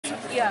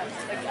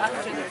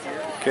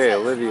Okay,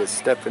 Olivia is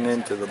stepping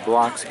into the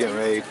blocks, getting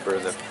ready for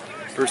the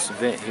first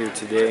event here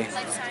today.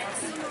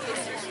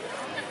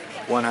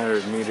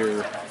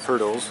 100-meter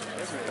hurdles,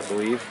 I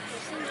believe.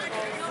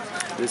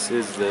 This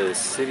is the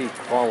city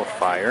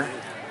qualifier.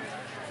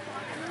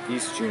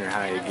 East Junior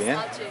High again.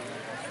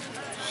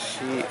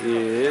 She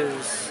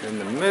is in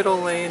the middle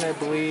lane, I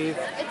believe.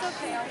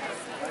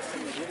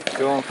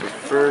 Going for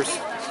first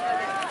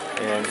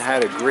and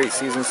had a great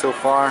season so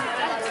far.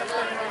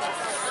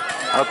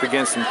 Up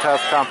against some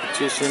tough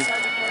competition.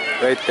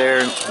 Right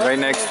there, right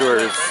next to her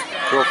is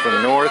girl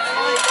from North.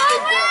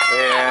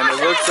 And it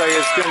looks like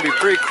it's going to be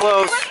pretty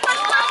close.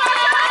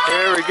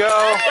 There we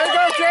go. There you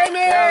go,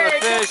 Jamie! Down the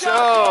finish.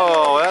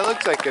 Oh, that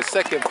looks like a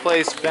second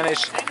place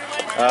finish.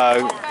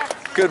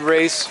 Good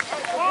race.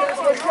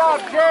 Good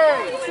job,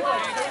 Jay!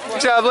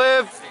 Good job,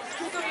 Liv.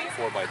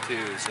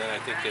 4x2s, then I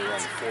think they run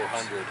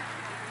 400,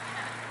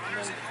 and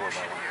then 4x1.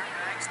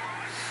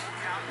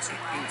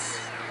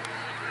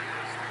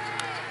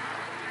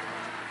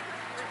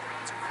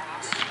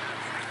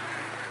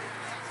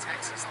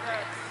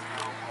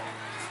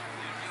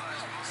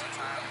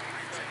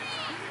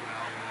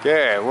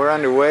 Okay, we're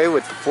underway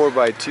with the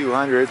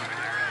 4x200.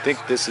 I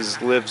think this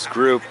is Liv's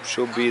group.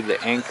 She'll be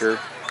the anchor.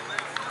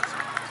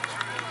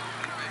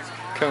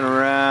 Coming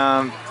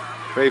around,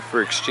 ready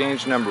for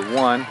exchange number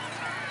 1.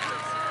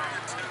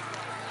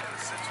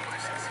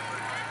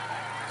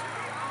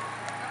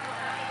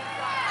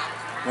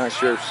 Not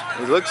sure,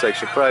 it looks like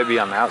she'll probably be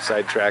on the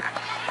outside track.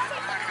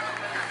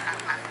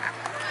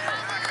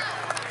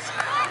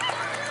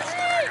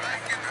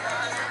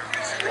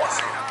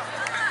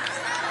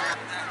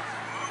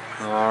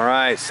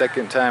 Alright,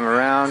 second time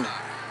around,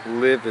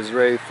 Liv is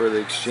ready for the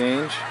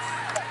exchange.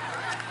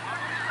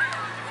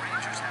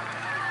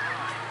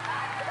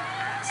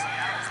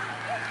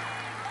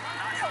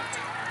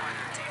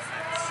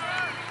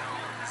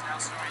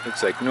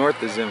 Looks like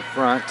North is in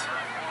front.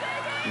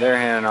 They're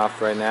handing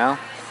off right now.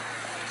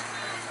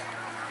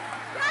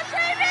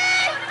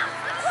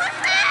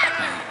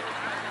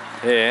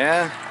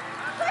 Yeah.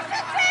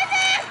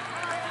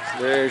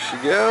 There she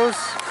goes.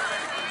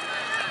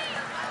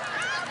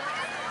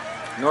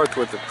 North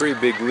with a pretty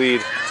big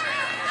lead.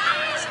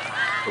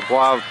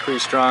 LeBois pretty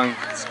strong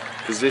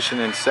position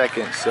in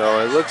second,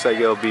 so it looks like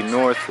it'll be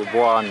North,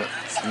 LeBois,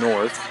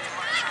 North.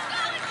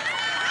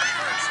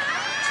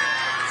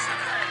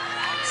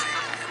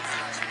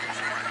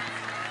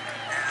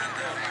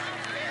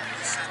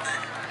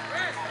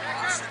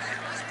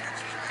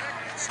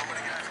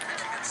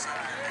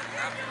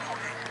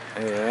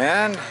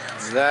 And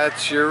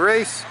that's your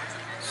race.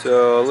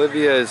 So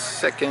Olivia is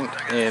second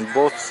in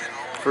both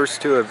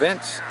first 2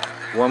 events.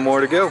 1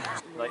 more to go.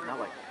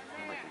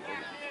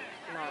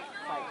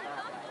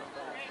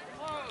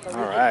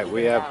 Alright,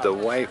 we have the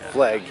white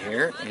flag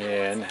here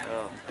and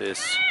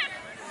this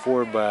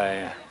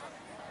 4x,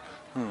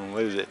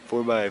 what is it?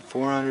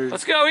 4x400?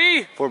 Let's go,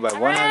 E!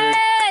 4x100.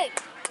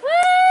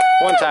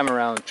 One time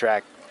around the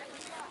track.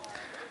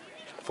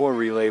 4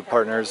 relay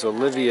partners.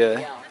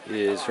 Olivia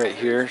is right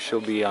here.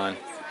 She'll be on.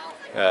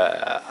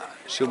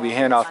 She'll be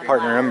handoff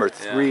partner number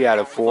 3 out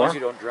of 4. As long as you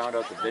don't drown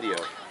out the video.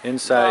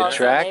 Inside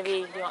track. Maybe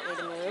you want me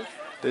to move?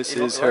 This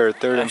is her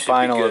third and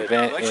final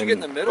event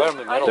in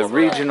the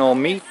regional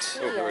meet.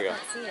 Oh, here we go.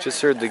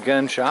 Just heard the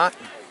gunshot.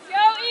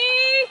 Go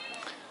E!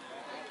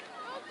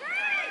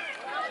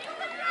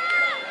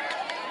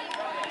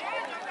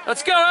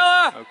 Let's go,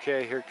 Ella!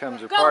 Okay, here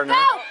comes her partner.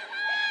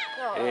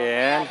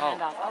 And Oh,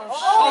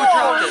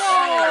 dropped it.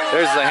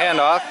 there's the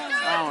handoff.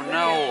 Oh,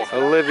 no.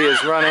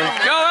 Olivia's running.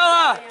 Go,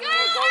 Ella!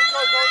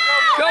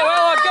 Go,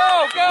 Ella,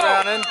 go, go!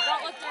 Running.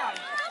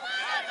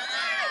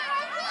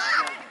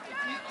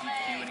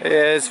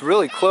 It's a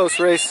really close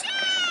race.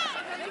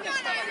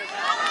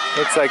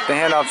 Looks like the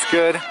handoff's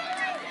good.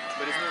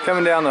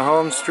 Coming down the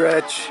home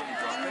stretch.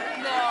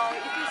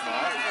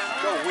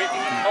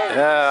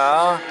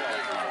 Yeah.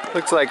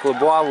 Looks like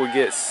LeBois will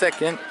get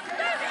second.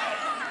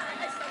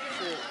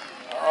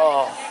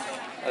 Oh,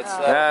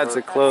 That's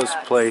a close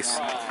place.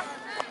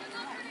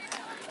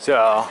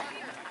 So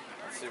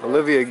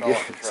Olivia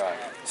gets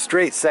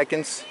straight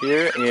seconds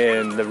here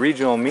in the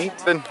regional meet.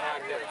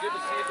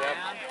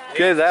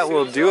 Okay, that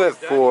will do it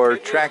for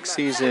track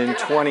season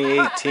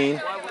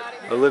 2018.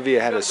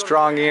 Olivia had a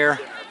strong year.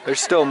 There's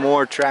still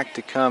more track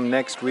to come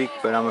next week,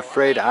 but I'm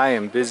afraid I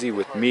am busy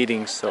with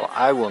meetings, so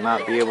I will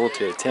not be able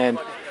to attend.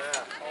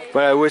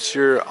 But I wish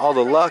her all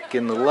the luck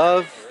and the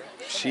love.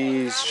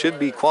 She should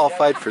be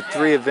qualified for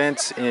 3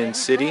 events in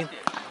city,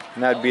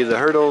 and that'd be the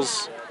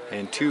hurdles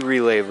and 2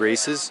 relay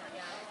races.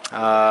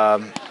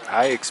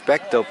 I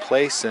expect they'll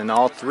place in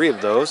all 3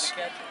 of those.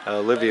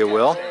 Olivia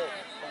will.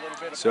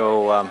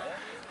 So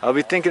I'll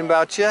be thinking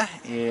about you,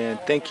 and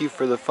thank you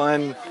for the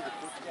fun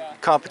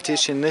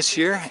competition this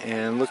year,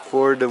 and look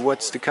forward to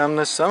what's to come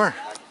this summer.